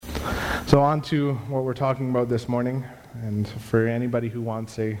So on to what we're talking about this morning, and for anybody who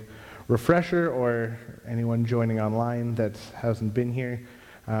wants a refresher or anyone joining online that hasn't been here,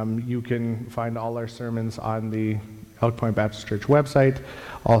 you can find all our sermons on the Elk Point Baptist Church website,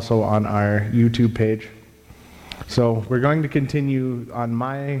 also on our YouTube page. So we're going to continue on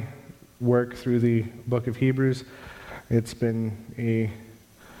my work through the book of Hebrews. It's been a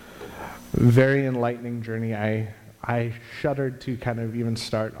very enlightening journey. I shuddered to kind of even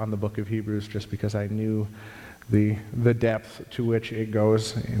start on the book of Hebrews just because I knew the depth to which it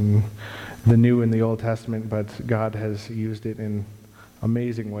goes in the New and the Old Testament, but God has used it in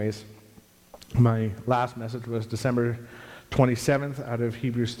amazing ways. My last message was December 27th out of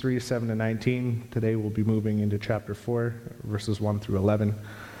Hebrews 3, 7 to 19. Today we'll be moving into chapter 4, verses 1 through 11.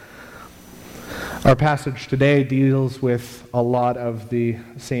 Our passage today deals with a lot of the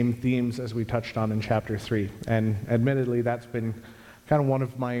same themes as we touched on in chapter 3. And admittedly, that's been kind of one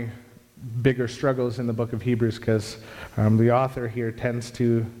of my bigger struggles in the book of Hebrews, because the author here tends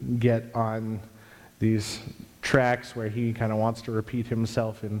to get on these tracks where he kind of wants to repeat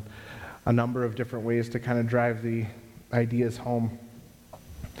himself in a number of different ways to kind of drive the ideas home.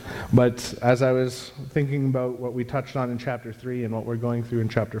 But as I was thinking about what we touched on in chapter 3 and what we're going through in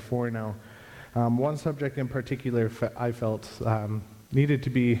chapter 4 now, one subject in particular I felt needed to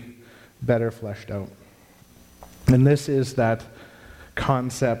be better fleshed out. And this is that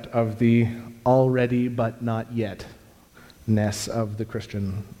concept of the already but not yet-ness of the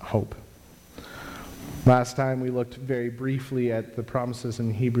Christian hope. Last time we looked very briefly at the promises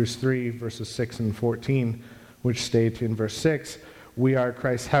in Hebrews 3, verses 6 and 14, which state in verse 6, "We are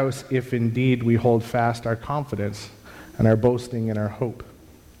Christ's house if indeed we hold fast our confidence and our boasting in our hope."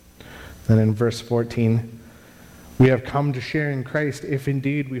 Then in verse 14, "We have come to share in Christ if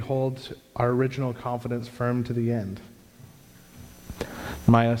indeed we hold our original confidence firm to the end."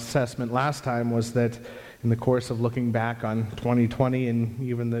 My assessment last time was that in the course of looking back on 2020 and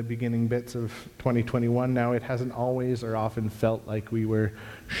even the beginning bits of 2021 now, it hasn't always or often felt like we were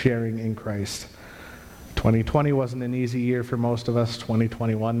sharing in Christ. 2020 wasn't an easy year for most of us.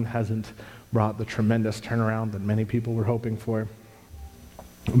 2021 hasn't brought the tremendous turnaround that many people were hoping for.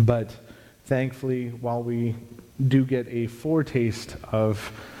 But thankfully, while we do get a foretaste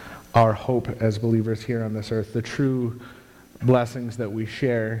of our hope as believers here on this earth, the true blessings that we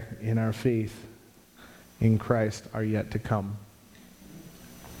share in our faith in Christ are yet to come.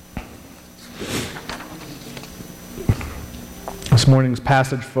 This morning's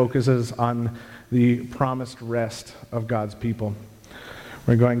passage focuses on the promised rest of God's people.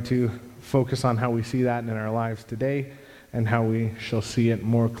 We're going to focus on how we see that in our lives today and how we shall see it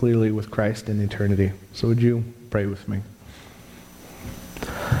more clearly with Christ in eternity. So would you pray with me?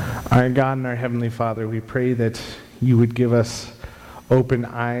 Our God and our Heavenly Father, we pray that you would give us open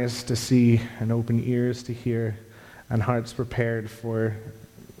eyes to see and open ears to hear and hearts prepared for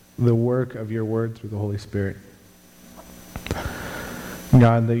the work of your word through the Holy Spirit.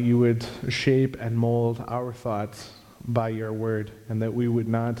 God, that you would shape and mold our thoughts by your word, and that we would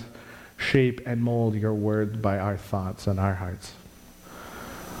not shape and mold your word by our thoughts and our hearts.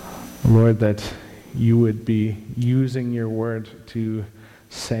 Lord, that you would be using your word to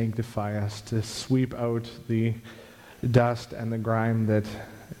sanctify us, to sweep out the dust and the grime that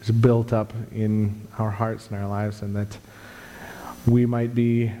is built up in our hearts and our lives, and that we might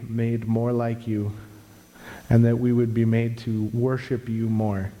be made more like you, and that we would be made to worship you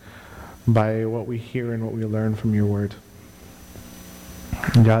more by what we hear and what we learn from your word.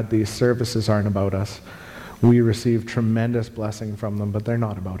 God, these services aren't about us. We receive tremendous blessing from them, but they're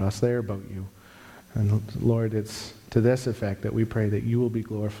not about us. They're about you. And Lord, it's to this effect that we pray that you will be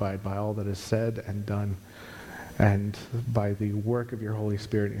glorified by all that is said and done, and by the work of your Holy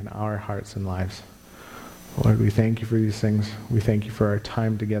Spirit in our hearts and lives. Lord, we thank you for these things. We thank you for our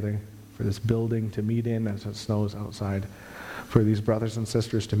time together, for this building to meet in as it snows outside, for these brothers and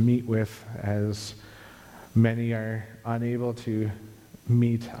sisters to meet with as many are unable to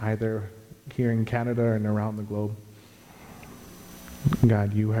meet either here in Canada and around the globe.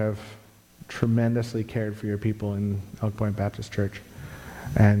 God, you have tremendously cared for your people in Elk Point Baptist Church,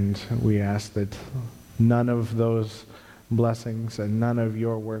 and we ask that none of those blessings and none of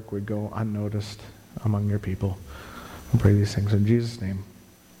your work would go unnoticed among your people. I pray these things in Jesus' name.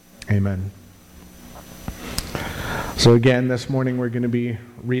 Amen. So again, this morning we're going to be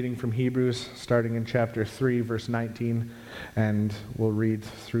reading from Hebrews, starting in chapter 3, verse 19, and we'll read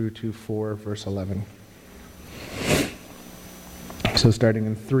through to 4, verse 11. So starting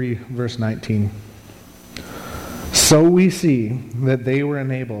in 3, verse 19. "So we see that they were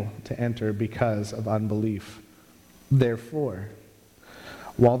unable to enter because of unbelief. Therefore,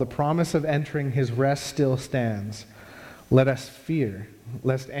 while the promise of entering his rest still stands, let us fear,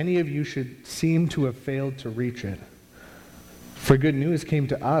 lest any of you should seem to have failed to reach it. For good news came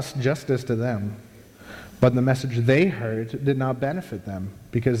to us just as to them, but the message they heard did not benefit them,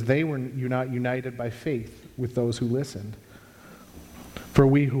 because they were not united by faith with those who listened. For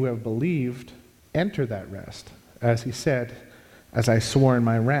we who have believed enter that rest, as he said, as I swore in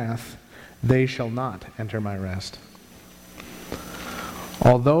my wrath, they shall not enter my rest.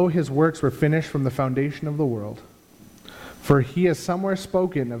 Although his works were finished from the foundation of the world, for he has somewhere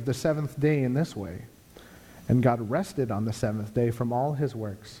spoken of the seventh day in this way, and God rested on the seventh day from all his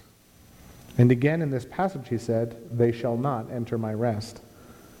works. And again in this passage he said, they shall not enter my rest.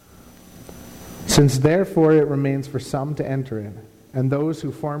 Since therefore it remains for some to enter in, and those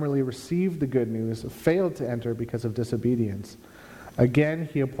who formerly received the good news failed to enter because of disobedience, again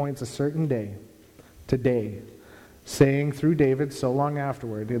he appoints a certain day, today, saying through David so long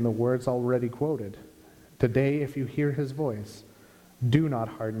afterward in the words already quoted, today if you hear his voice, do not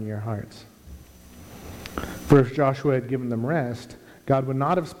harden your hearts. For if Joshua had given them rest, God would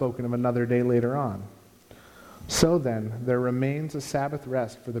not have spoken of another day later on. So then, there remains a Sabbath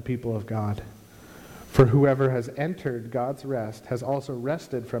rest for the people of God. For whoever has entered God's rest has also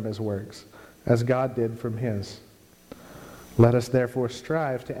rested from his works, as God did from his. Let us therefore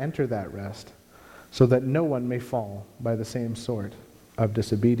strive to enter that rest, so that no one may fall by the same sort of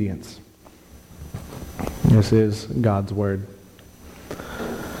disobedience. This is God's word.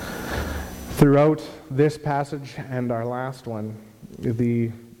 Throughout this passage and our last one,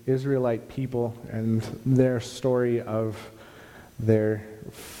 the Israelite people and their story of their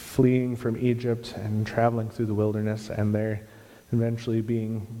fleeing from Egypt and traveling through the wilderness and their eventually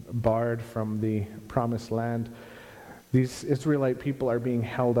being barred from the promised land, these Israelite people are being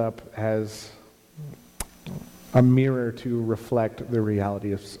held up as a mirror to reflect the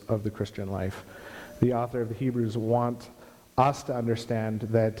realities of the Christian life. The author of the Hebrews wants us to understand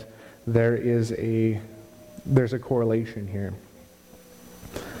that there's a correlation here.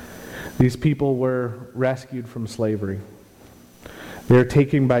 These people were rescued from slavery. They were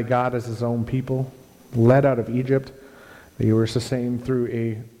taken by God as his own people, led out of Egypt. They were sustained through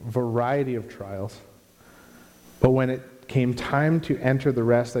a variety of trials. But when it came time to enter the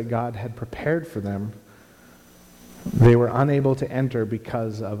rest that God had prepared for them, they were unable to enter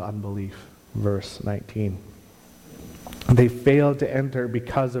because of unbelief. Verse 19. They failed to enter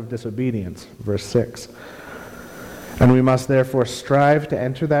because of disobedience. Verse 6. And we must therefore strive to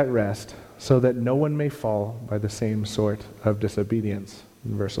enter that rest, so that no one may fall by the same sort of disobedience.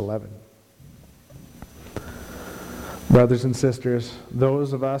 In verse 11. Brothers and sisters,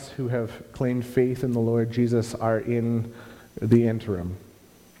 those of us who have claimed faith in the Lord Jesus are in the interim.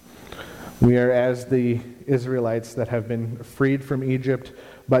 We are as the Israelites that have been freed from Egypt,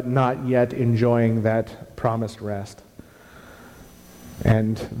 but not yet enjoying that promised rest.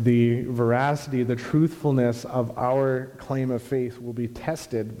 And the veracity, the truthfulness of our claim of faith will be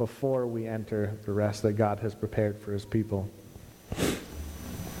tested before we enter the rest that God has prepared for his people.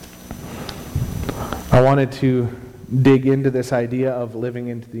 I wanted to dig into this idea of living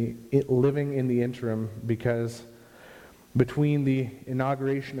in the interim, because between the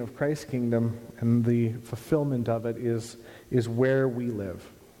inauguration of Christ's kingdom and the fulfillment of it is where we live.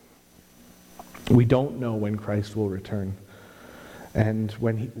 We don't know when Christ will return. And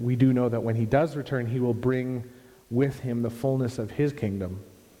we do know that when he does return, he will bring with him the fullness of his kingdom.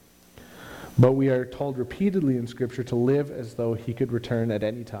 But we are told repeatedly in Scripture to live as though he could return at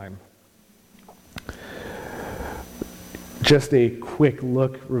any time. Just a quick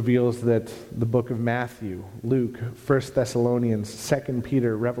look reveals that the book of Matthew, Luke, 1 Thessalonians, 2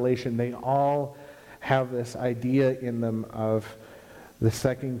 Peter, Revelation, they all have this idea in them of the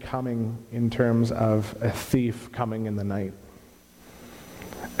second coming in terms of a thief coming in the night.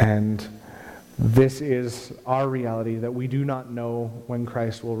 And this is our reality, that we do not know when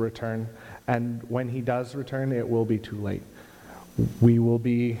Christ will return. And when he does return, it will be too late. We will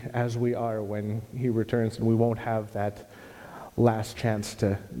be as we are when he returns, and we won't have that last chance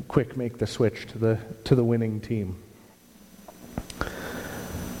to quick make the switch to the winning team.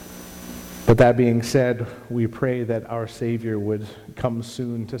 But that being said, we pray that our Savior would come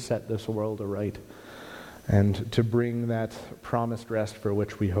soon to set this world aright and to bring that promised rest for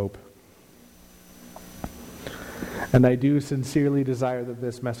which we hope. And I do sincerely desire that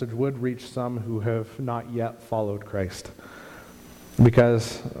this message would reach some who have not yet followed Christ.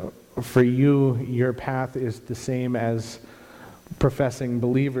 Because for you, your path is the same as professing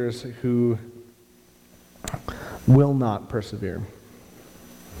believers who will not persevere.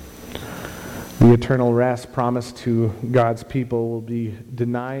 The eternal rest promised to God's people will be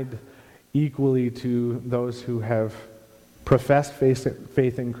denied equally to those who have professed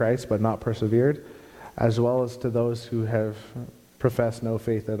faith in Christ but not persevered, as well as to those who have professed no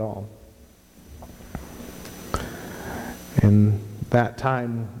faith at all. In that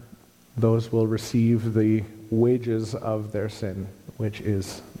time, those will receive the wages of their sin, which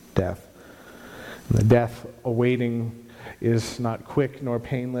is death. And the death awaiting is not quick nor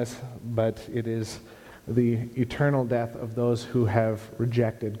painless, but it is the eternal death of those who have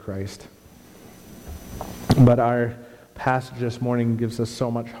rejected Christ. But our passage this morning gives us so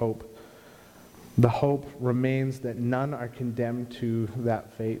much hope. The hope remains that none are condemned to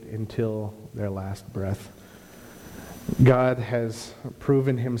that fate until their last breath. God has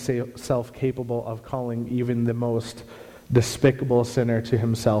proven himself capable of calling even the most despicable sinner to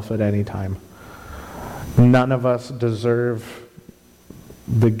himself at any time. None of us deserve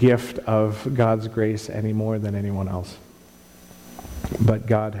the gift of God's grace any more than anyone else. But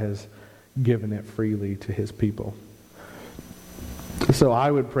God has given it freely to his people. So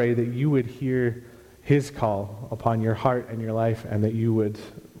I would pray that you would hear his call upon your heart and your life, and that you would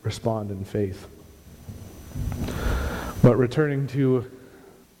respond in faith. But returning to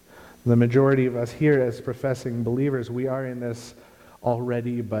the majority of us here as professing believers, we are in this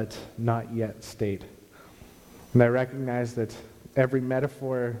already but not yet state. And I recognize that every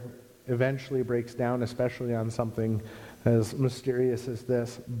metaphor eventually breaks down, especially on something as mysterious as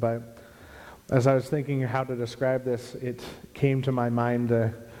this. But as I was thinking how to describe this, it came to my mind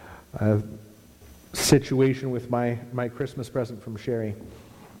a situation with my Christmas present from Sherry.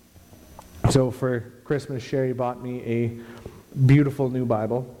 So for Christmas, Sherry bought me a beautiful new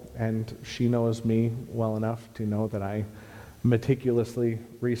Bible, and she knows me well enough to know that I meticulously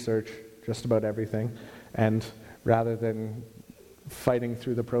research just about everything. And rather than fighting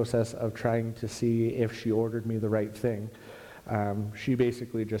through the process of trying to see if she ordered me the right thing, she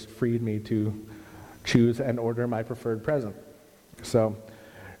basically just freed me to choose and order my preferred present. So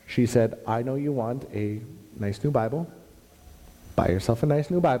she said, I know you want a nice new Bible. Buy yourself a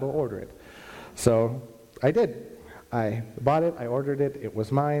nice new Bible, order it. So I did. I bought it, I ordered it, it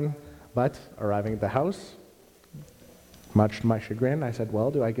was mine, but arriving at the house, much to my chagrin, I said,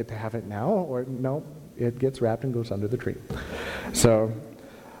 well, do I get to have it now? Or no, it gets wrapped and goes under the tree. So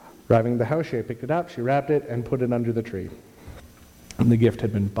arriving at the house, she picked it up, she wrapped it, and put it under the tree. And the gift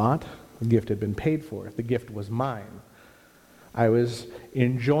had been bought, the gift had been paid for, the gift was mine. I was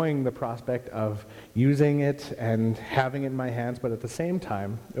enjoying the prospect of using it and having it in my hands, but at the same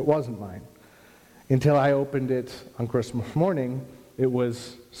time, it wasn't mine. Until I opened it on Christmas morning, it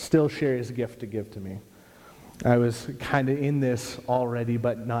was still Sherry's gift to give to me. I was kind of in this already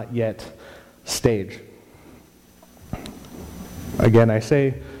but not yet stage. Again, I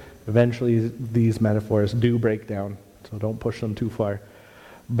say, eventually these metaphors do break down, so don't push them too far.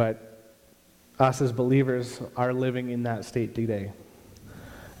 But us as believers are living in that state today.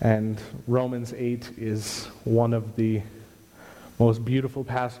 And Romans 8 is one of the most beautiful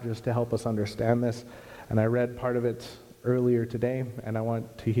passages to help us understand this. And I read part of it earlier today, and I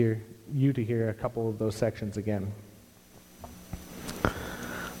want to hear you to hear a couple of those sections again.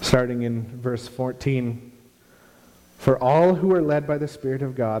 Starting in verse 14, for all who are led by the Spirit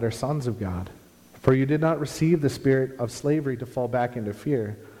of God are sons of God. For you did not receive the spirit of slavery to fall back into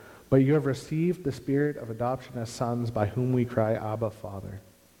fear, but you have received the spirit of adoption as sons, by whom we cry, Abba, Father.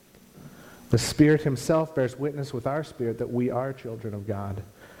 The Spirit himself bears witness with our spirit that we are children of God.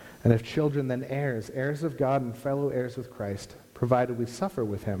 And if children, then heirs, heirs of God and fellow heirs with Christ, provided we suffer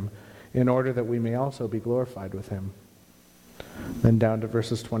with him, in order that we may also be glorified with him. Then down to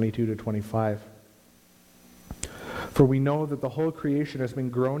verses 22 to 25. For we know that the whole creation has been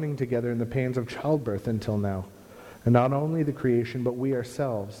groaning together in the pains of childbirth until now. And not only the creation, but we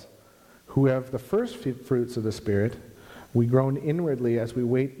ourselves, who have the first fruits of the Spirit, we groan inwardly as we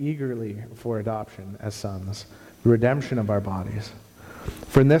wait eagerly for adoption as sons, the redemption of our bodies.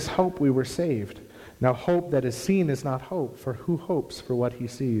 For in this hope we were saved. Now hope that is seen is not hope, for who hopes for what he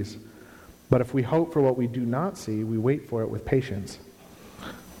sees? But if we hope for what we do not see, we wait for it with patience.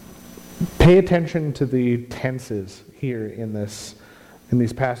 Pay attention to the tenses here in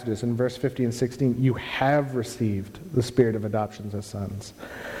these passages. In verse 15 and 16, you have received the spirit of adoption as sons.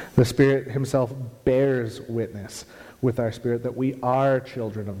 The Spirit himself bears witness with our spirit that we are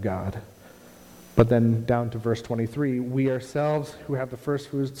children of God. But then down to verse 23, we ourselves who have the first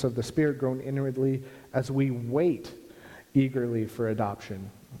fruits of the Spirit groan inwardly as we wait eagerly for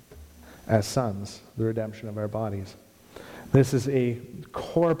adoption as sons, the redemption of our bodies. This is a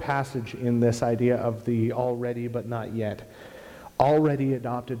core passage in this idea of the already but not yet. already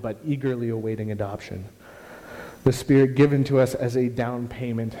adopted but eagerly awaiting adoption. The Spirit given to us as a down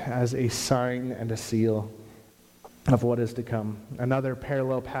payment, as a sign and a seal of what is to come. Another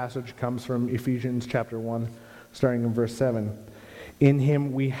parallel passage comes from Ephesians chapter 1, starting in verse 7. In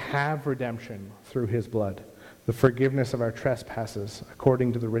him we have redemption through his blood, the forgiveness of our trespasses,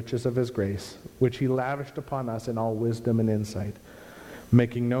 according to the riches of his grace, which he lavished upon us in all wisdom and insight,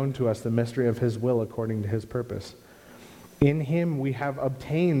 making known to us the mystery of his will according to his purpose. In him we have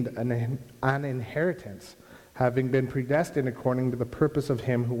obtained an inheritance, having been predestined according to the purpose of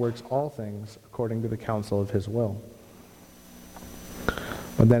him who works all things according to the counsel of his will.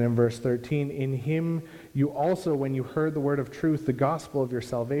 But then in verse 13, in him you also, when you heard the word of truth, the gospel of your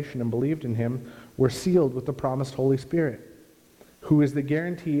salvation, and believed in him, were sealed with the promised Holy Spirit, who is the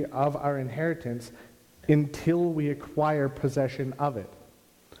guarantee of our inheritance until we acquire possession of it,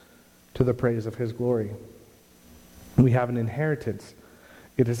 to the praise of his glory. We have an inheritance.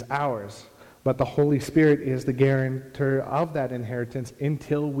 It is ours. But the Holy Spirit is the guarantor of that inheritance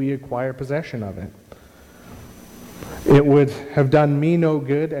until we acquire possession of it. It would have done me no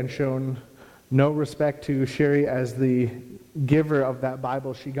good and shown no respect to Sherry as the giver of that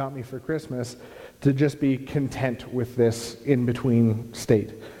Bible she got me for Christmas to just be content with this in-between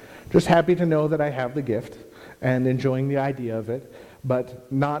state. Just happy to know that I have the gift and enjoying the idea of it,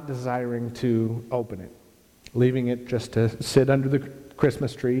 but not desiring to open it. Leaving it just to sit under the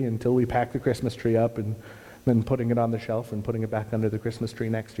Christmas tree until we pack the Christmas tree up, and then putting it on the shelf and putting it back under the Christmas tree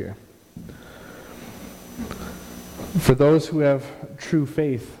next year. For those who have true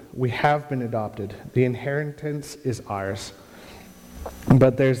faith, we have been adopted. The inheritance is ours.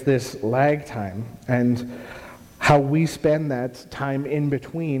 But there's this lag time, and how we spend that time in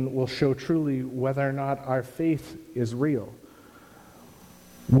between will show truly whether or not our faith is real.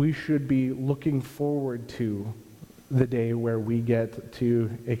 We should be looking forward to the day where we get to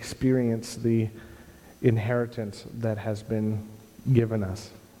experience the inheritance that has been given us.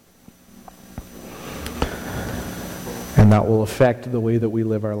 And that will affect the way that we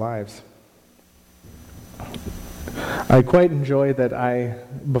live our lives. I quite enjoy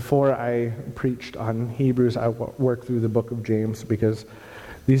that before I preached on Hebrews, I worked through the book of James, because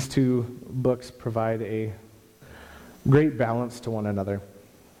these two books provide a great balance to one another.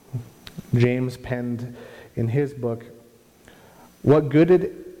 James penned in his book, What good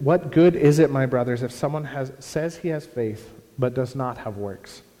is it, my brothers, if someone says he has faith but does not have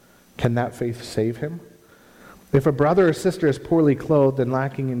works? Can that faith save him? If a brother or sister is poorly clothed and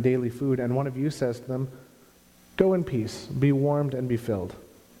lacking in daily food, and one of you says to them, Go in peace, be warmed and be filled,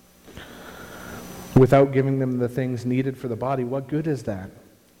 without giving them the things needed for the body, what good is that?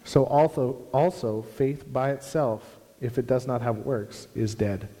 So also faith by itself, if it does not have works, is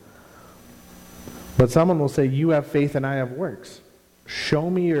dead. But someone will say, You have faith and I have works. Show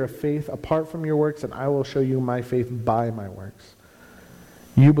me your faith apart from your works, and I will show you my faith by my works.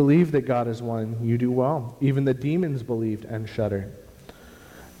 You believe that God is one. You do well. Even the demons believed and shuddered.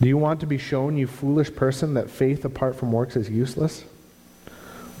 Do you want to be shown, you foolish person, that faith apart from works is useless?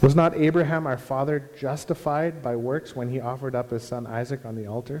 Was not Abraham our father justified by works when he offered up his son Isaac on the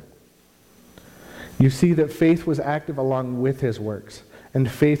altar? You see that faith was active along with his works,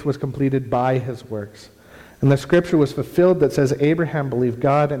 and faith was completed by his works. And the scripture was fulfilled that says, Abraham believed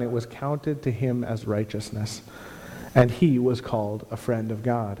God, and it was counted to him as righteousness. And he was called a friend of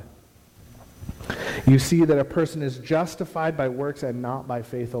God. You see that a person is justified by works and not by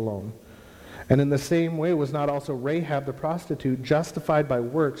faith alone. And in the same way was not also Rahab the prostitute justified by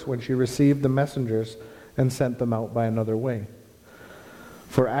works when she received the messengers and sent them out by another way?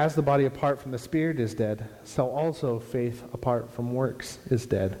 For as the body apart from the spirit is dead, so also faith apart from works is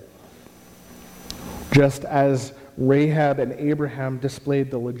dead. Just as Rahab and Abraham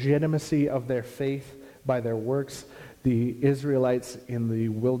displayed the legitimacy of their faith by their works, the Israelites in the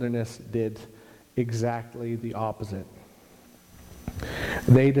wilderness did exactly the opposite.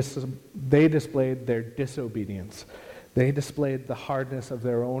 They displayed their disobedience. They displayed the hardness of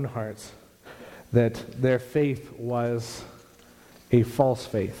their own hearts, that their faith was a false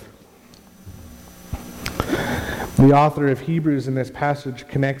faith. The author of Hebrews in this passage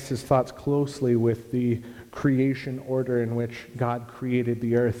connects his thoughts closely with the creation order in which God created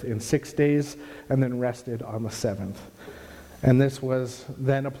the earth in 6 days and then rested on the seventh. And this was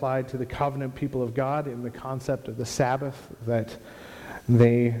then applied to the covenant people of God in the concept of the Sabbath that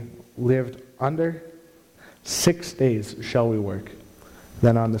they lived under. 6 days shall we work.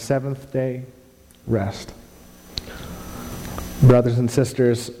 Then on the seventh day, rest. Brothers and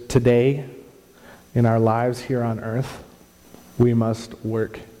sisters, today in our lives here on earth, we must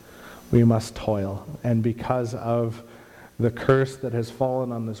work. We must toil. And because of the curse that has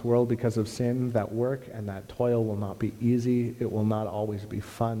fallen on this world because of sin, that work and that toil will not be easy. It will not always be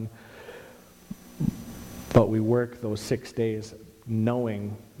fun. But we work those 6 days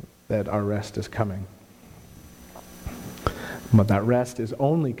knowing that our rest is coming. But that rest is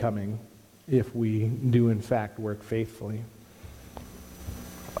only coming if we do in fact work faithfully.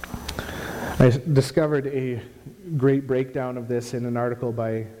 I discovered a great breakdown of this in an article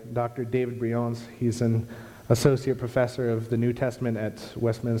by Dr. David Briones. He's an associate professor of the New Testament at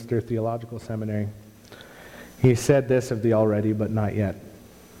Westminster Theological Seminary. He said this of the already but not yet.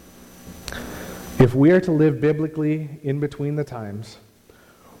 If we are to live biblically in between the times,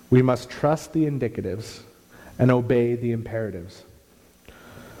 we must trust the indicatives and obey the imperatives.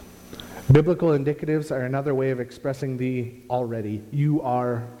 Biblical indicatives are another way of expressing the already. You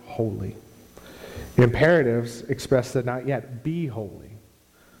are holy. Imperatives express the not yet. Be holy.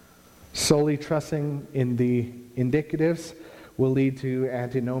 Solely trusting in the indicatives will lead to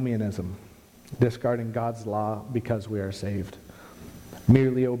antinomianism, discarding God's law because we are saved.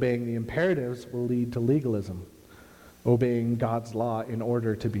 Merely obeying the imperatives will lead to legalism, obeying God's law in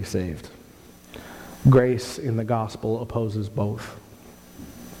order to be saved. Grace in the gospel opposes both.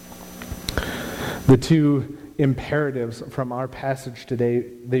 The two imperatives from our passage today,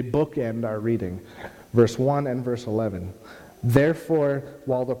 they bookend our reading. Verse 1 and verse 11. Therefore,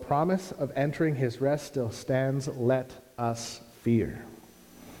 while the promise of entering his rest still stands, let us fear.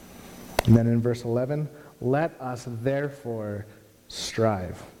 And then in verse 11, let us therefore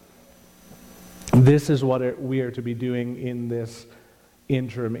strive. This is what we are to be doing in this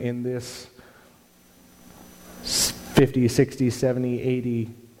interim, in this 50, 60, 70, 80,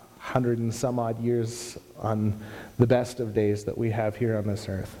 100 and some odd years on the best of days that we have here on this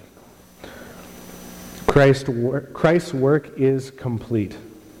earth. Christ's work is complete.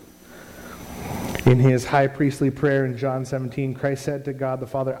 In his high priestly prayer in John 17, Christ said to God the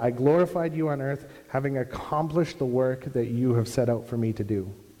Father, I glorified you on earth, having accomplished the work that you have set out for me to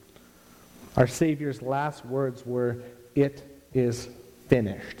do. Our Savior's last words were, it is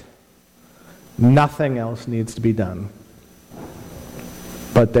finished. Nothing else needs to be done.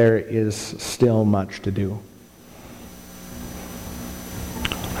 But there is still much to do.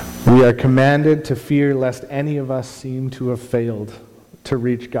 We are commanded to fear lest any of us seem to have failed to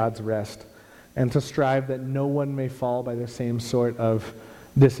reach God's rest, and to strive that no one may fall by the same sort of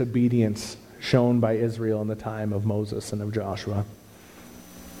disobedience shown by Israel in the time of Moses and of Joshua.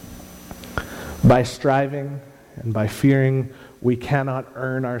 By striving and by fearing, we cannot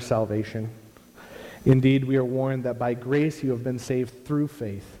earn our salvation. Indeed, we are warned that by grace you have been saved through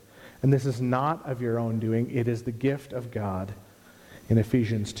faith. And this is not of your own doing, it is the gift of God in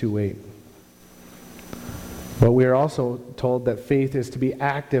Ephesians 2:8. But we are also told that faith is to be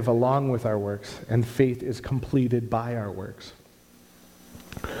active along with our works, and faith is completed by our works.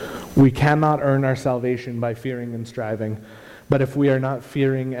 We cannot earn our salvation by fearing and striving, but if we are not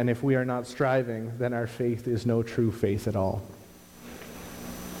fearing and if we are not striving, then our faith is no true faith at all.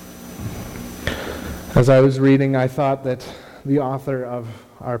 As I was reading, I thought that the author of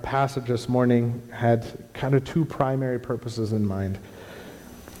our passage this morning had kind of two primary purposes in mind.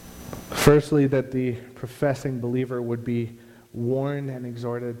 Firstly, that the professing believer would be warned and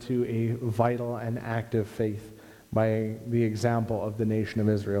exhorted to a vital and active faith by the example of the nation of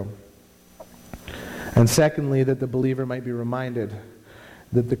Israel. And secondly, that the believer might be reminded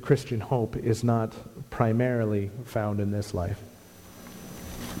that the Christian hope is not primarily found in this life.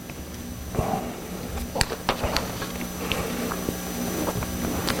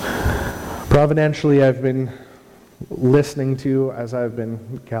 Providentially, I've been listening to, as I've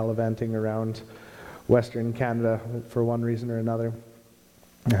been gallivanting around Western Canada for one reason or another,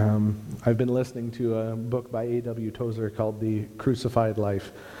 I've been listening to a book by A.W. Tozer called The Crucified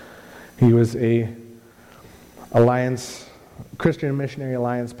Life. He was a Christian Missionary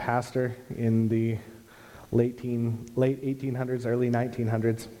Alliance pastor in the late 1800s, early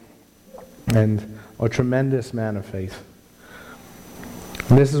 1900s, and a tremendous man of faith.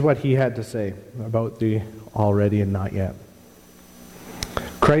 This is what he had to say about the already and not yet.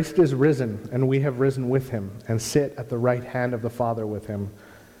 Christ is risen, and we have risen with him, and sit at the right hand of the Father with him,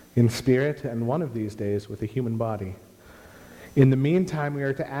 in spirit, and one of these days with a human body. In the meantime, we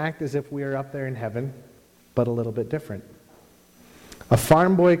are to act as if we are up there in heaven, but a little bit different. A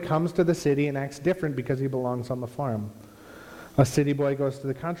farm boy comes to the city and acts different because he belongs on the farm. A city boy goes to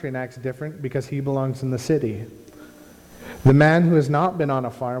the country and acts different because he belongs in the city. The man who has not been on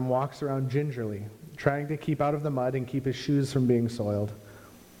a farm walks around gingerly, trying to keep out of the mud and keep his shoes from being soiled.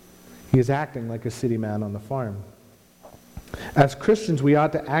 He is acting like a city man on the farm. As Christians, we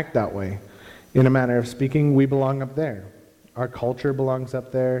ought to act that way. In a manner of speaking, we belong up there. Our culture belongs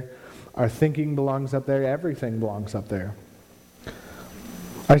up there. Our thinking belongs up there. Everything belongs up there.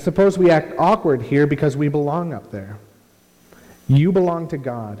 I suppose we act awkward here because we belong up there. You belong to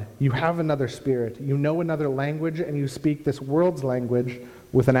God. You have another spirit. You know another language, and you speak this world's language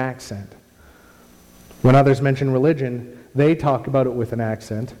with an accent. When others mention religion, they talk about it with an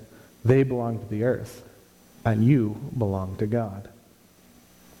accent. They belong to the earth, and you belong to God.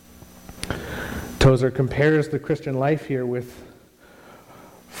 Tozer compares the Christian life here with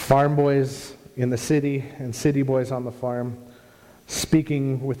farm boys in the city and city boys on the farm,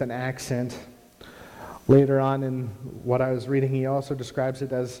 speaking with an accent. Later on in what I was reading, he also describes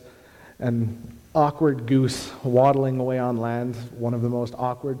it as an awkward goose waddling away on land, one of the most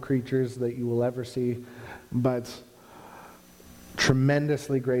awkward creatures that you will ever see, but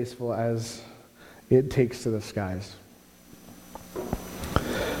tremendously graceful as it takes to the skies.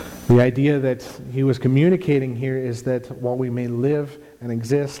 The idea that he was communicating here is that while we may live and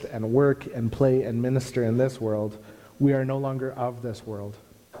exist and work and play and minister in this world, we are no longer of this world.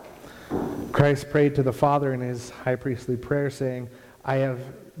 Christ prayed to the Father in his high priestly prayer, saying, I have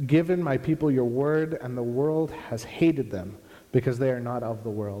given my people your word, and the world has hated them, because they are not of the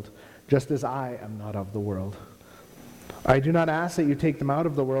world, just as I am not of the world. I do not ask that you take them out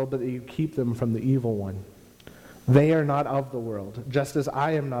of the world, but that you keep them from the evil one. They are not of the world, just as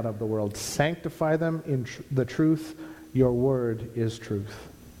I am not of the world. Sanctify them in the truth. Your word is truth.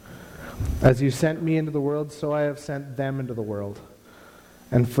 As you sent me into the world, so I have sent them into the world.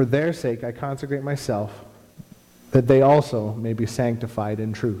 And for their sake I consecrate myself, that they also may be sanctified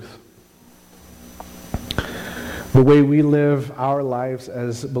in truth. The way we live our lives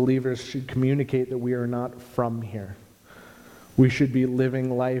as believers should communicate that we are not from here. We should be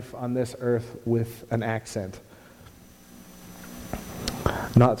living life on this earth with an accent.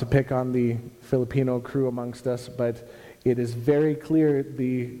 Not to pick on the Filipino crew amongst us, but it is very clear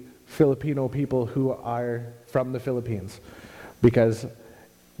the Filipino people who are from the Philippines, because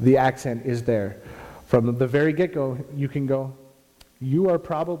the accent is there. From the very get-go, you can go, you are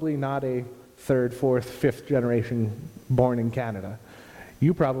probably not a third, fourth, fifth generation born in Canada.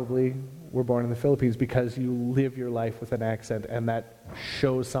 You probably were born in the Philippines because you live your life with an accent, and that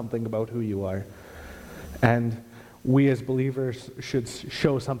shows something about who you are. And we as believers should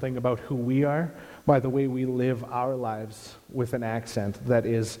show something about who we are by the way we live our lives with an accent that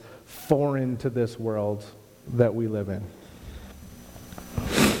is foreign to this world that we live in.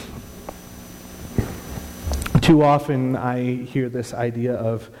 Too often I hear this idea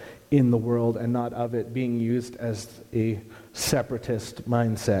of in the world and not of it being used as a separatist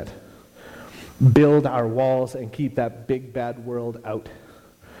mindset. Build our walls and keep that big bad world out.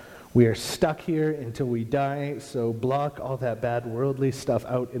 We are stuck here until we die, so block all that bad worldly stuff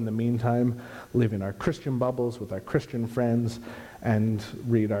out in the meantime. Live in our Christian bubbles with our Christian friends and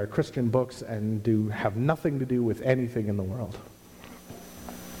read our Christian books and have nothing to do with anything in the world.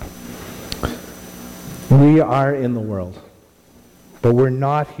 We are in the world, but we're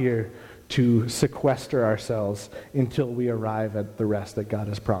not here to sequester ourselves until we arrive at the rest that God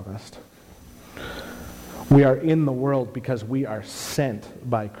has promised. We are in the world because we are sent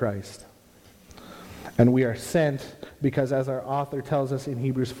by Christ. And we are sent because, as our author tells us in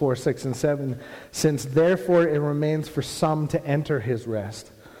Hebrews 4, 6, and 7, since therefore it remains for some to enter his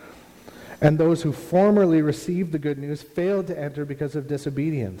rest. And those who formerly received the good news failed to enter because of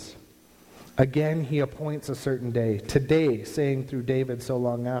disobedience. Again he appoints a certain day, today, saying through David so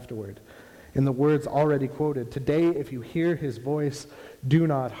long afterward. In the words already quoted, today if you hear his voice, do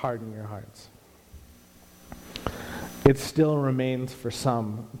not harden your hearts. It still remains for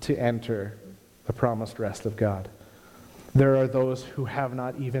some to enter the promised rest of God. There are those who have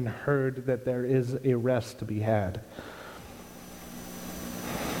not even heard that there is a rest to be had.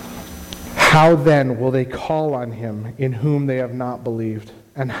 How then will they call on him in whom they have not believed?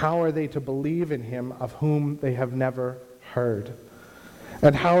 And how are they to believe in him of whom they have never heard?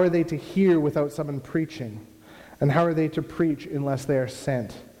 And how are they to hear without someone preaching? And how are they to preach unless they are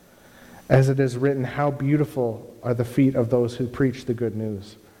sent? As it is written, how beautiful are the feet of those who preach the good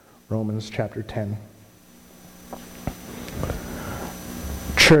news. Romans chapter 10.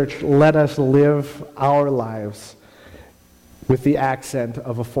 Church, let us live our lives with the accent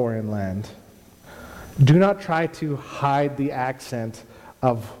of a foreign land. Do not try to hide the accent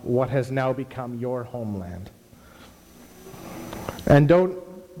of what has now become your homeland. And don't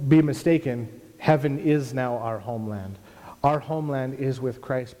be mistaken, heaven is now our homeland. Our homeland is with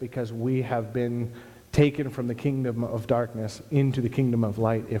Christ because we have been taken from the kingdom of darkness into the kingdom of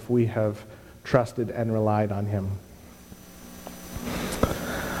light if we have trusted and relied on him.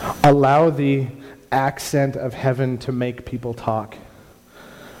 Allow the accent of heaven to make people talk.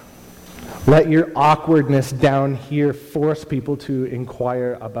 Let your awkwardness down here force people to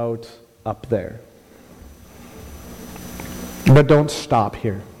inquire about up there. But don't stop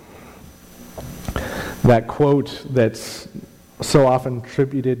here. That quote that's so often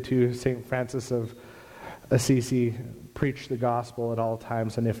attributed to St. Francis of Assisi, preach the gospel at all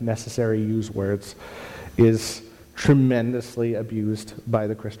times and if necessary use words, is tremendously abused by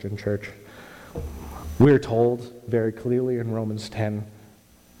the Christian church. We're told very clearly in Romans 10,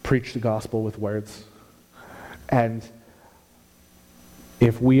 preach the gospel with words. And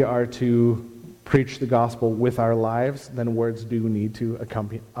if we are to preach the gospel with our lives, then words do need to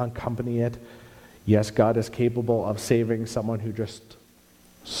accompany it. Yes, God is capable of saving someone who just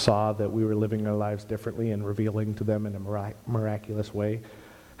saw that we were living our lives differently and revealing to them in a miraculous way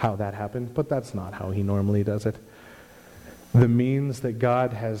how that happened, but that's not how he normally does it. The means that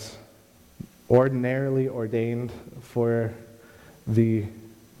God has ordinarily ordained for the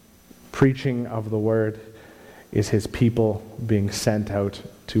preaching of the word is his people being sent out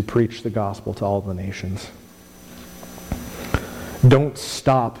to preach the gospel to all the nations. Don't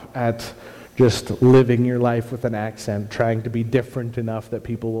stop at just living your life with an accent, trying to be different enough that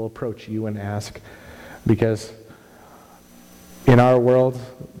people will approach you and ask, because in our world,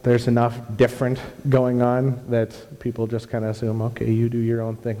 there's enough different going on that people just kind of assume, okay, you do your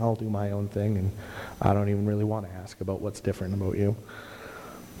own thing, I'll do my own thing, and I don't even really want to ask about what's different about you.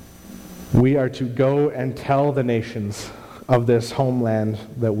 We are to go and tell the nations of this homeland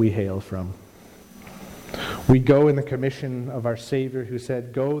that we hail from. We go in the commission of our Savior who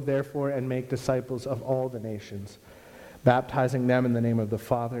said, "Go therefore and make disciples of all the nations, baptizing them in the name of the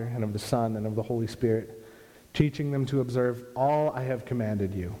Father and of the Son and of the Holy Spirit, teaching them to observe all I have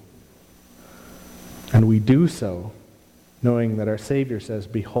commanded you." And we do so knowing that our Savior says,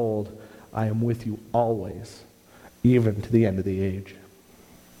 "Behold, I am with you always, even to the end of the age."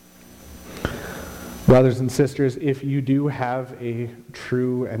 Brothers and sisters, if you do have a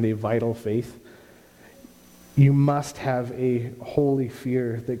true and a vital faith, you must have a holy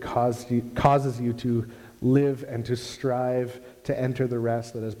fear that causes you to live and to strive to enter the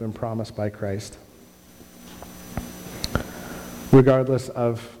rest that has been promised by Christ. Regardless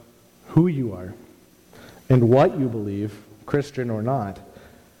of who you are and what you believe, Christian or not,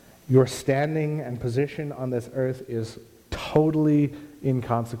 your standing and position on this earth is totally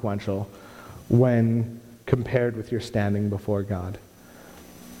inconsequential when compared with your standing before God.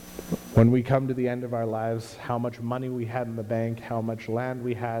 When we come to the end of our lives, how much money we had in the bank, how much land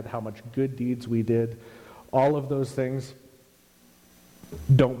we had, how much good deeds we did, all of those things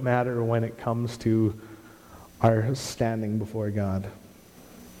don't matter when it comes to our standing before God.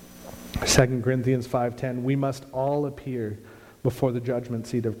 2 Corinthians 5:10, we must all appear before the judgment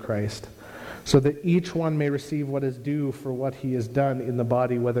seat of Christ, so that each one may receive what is due for what he has done in the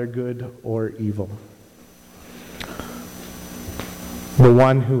body, whether good or evil. The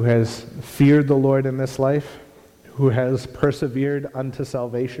one who has feared the Lord in this life, who has persevered unto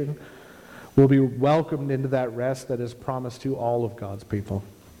salvation, will be welcomed into that rest that is promised to all of God's people.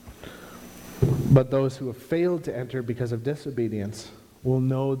 But those who have failed to enter because of disobedience will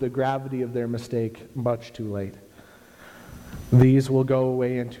know the gravity of their mistake much too late. These will go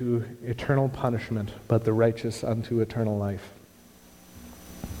away into eternal punishment, but the righteous unto eternal life.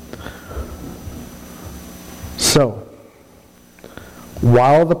 So,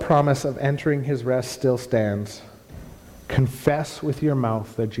 while the promise of entering his rest still stands, confess with your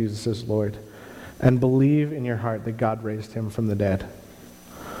mouth that Jesus is Lord, and believe in your heart that God raised him from the dead.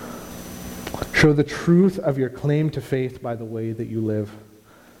 Show the truth of your claim to faith by the way that you live.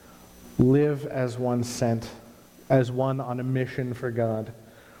 Live as one sent, as one on a mission for God,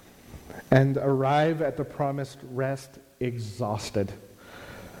 and arrive at the promised rest exhausted,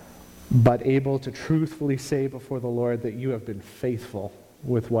 but able to truthfully say before the Lord that you have been faithful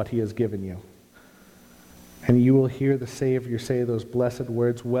with what he has given you. And you will hear the Savior say those blessed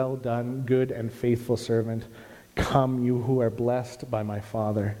words, "Well done, good and faithful servant. Come, you who are blessed by my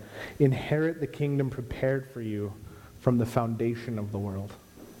Father. Inherit the kingdom prepared for you from the foundation of the world."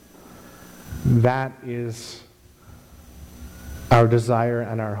 That is our desire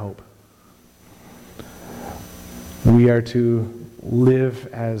and our hope. We are to live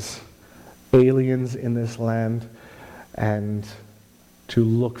as aliens in this land and to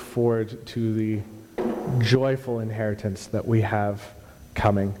look forward to the joyful inheritance that we have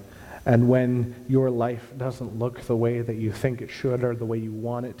coming. And when your life doesn't look the way that you think it should or the way you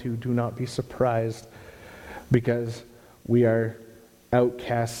want it to, do not be surprised, because we are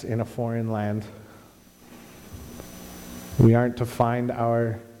outcasts in a foreign land. We aren't to find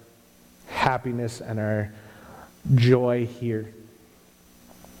our happiness and our joy here.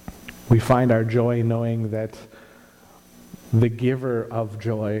 We find our joy knowing that the giver of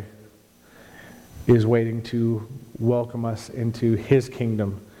joy is waiting to welcome us into his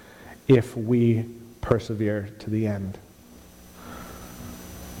kingdom if we persevere to the end.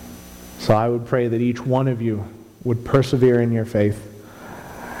 So I would pray that each one of you would persevere in your faith,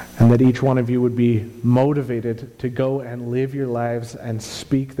 and that each one of you would be motivated to go and live your lives and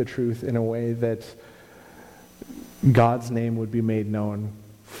speak the truth in a way that God's name would be made known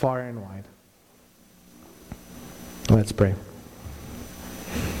far and wide. Let's pray.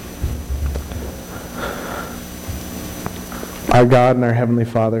 Our God and our Heavenly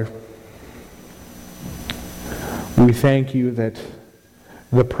Father, we thank you that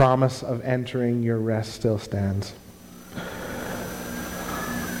the promise of entering your rest still stands.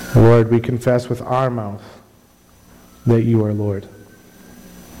 Lord, we confess with our mouth that you are Lord.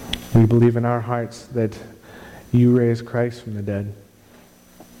 We believe in our hearts that you raised Christ from the dead.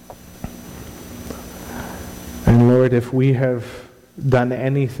 And Lord, if we have done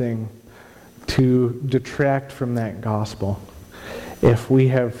anything to detract from that gospel, if we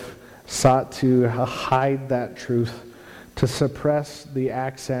have sought to hide that truth, to suppress the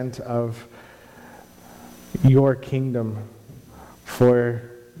accent of your kingdom for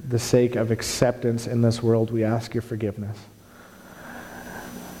the sake of acceptance in this world, we ask your forgiveness.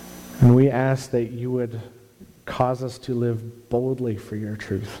 And we ask that you would cause us to live boldly for your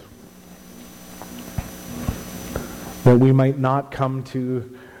truth. That we might not come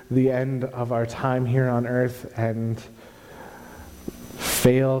to the end of our time here on earth and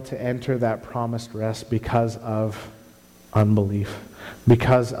fail to enter that promised rest because of unbelief,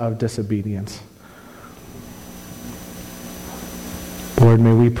 because of disobedience. Lord,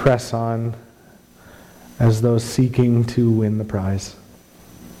 may we press on as those seeking to win the prize.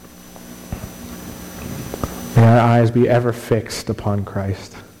 May our eyes be ever fixed upon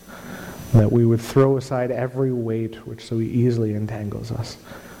Christ, that we would throw aside every weight which so easily entangles us,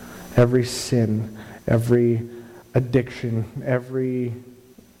 every sin, every addiction, every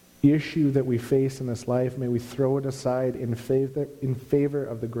issue that we face in this life. May we throw it aside in favor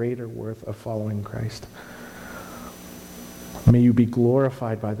of the greater worth of following Christ. May you be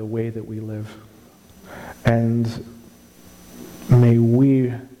glorified by the way that we live. And may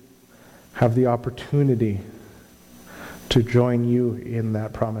we have the opportunity to join you in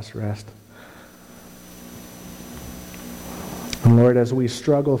that promised rest. And Lord, as we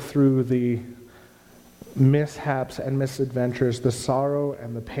struggle through the mishaps and misadventures, the sorrow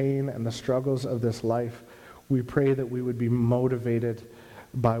and the pain and the struggles of this life, we pray that we would be motivated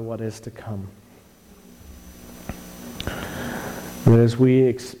by what is to come. That as we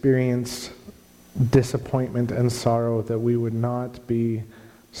experience disappointment and sorrow, that we would not be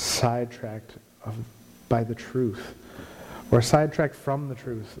sidetracked by the truth, or sidetracked from the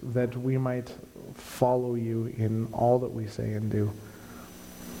truth, that we might follow you in all that we say and do.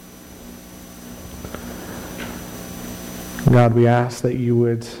 God, we ask that you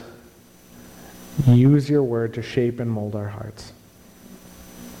would use your word to shape and mold our hearts.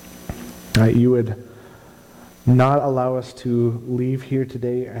 That you would not allow us to leave here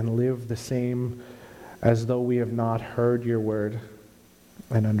today and live the same as though we have not heard your word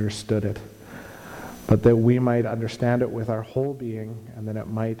and understood it, but that we might understand it with our whole being, and that it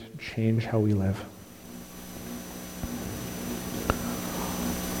might change how we live.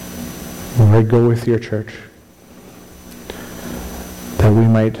 Lord, go with your church, that we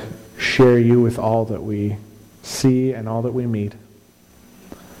might share you with all that we see and all that we meet.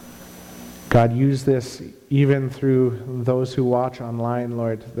 God, use this even through those who watch online,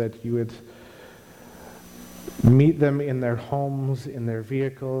 Lord, that you would meet them in their homes, in their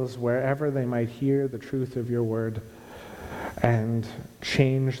vehicles, wherever they might hear the truth of your word, and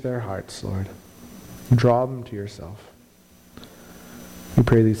change their hearts, Lord. Draw them to yourself. We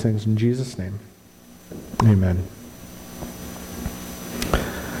pray these things in Jesus' name. Amen.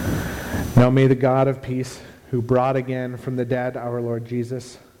 Now may the God of peace, who brought again from the dead our Lord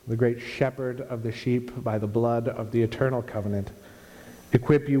Jesus, the great shepherd of the sheep by the blood of the eternal covenant,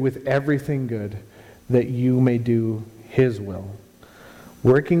 equip you with everything good, that you may do his will,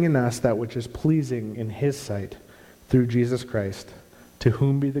 working in us that which is pleasing in his sight, through Jesus Christ, to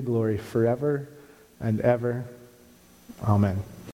whom be the glory forever and ever. Amen.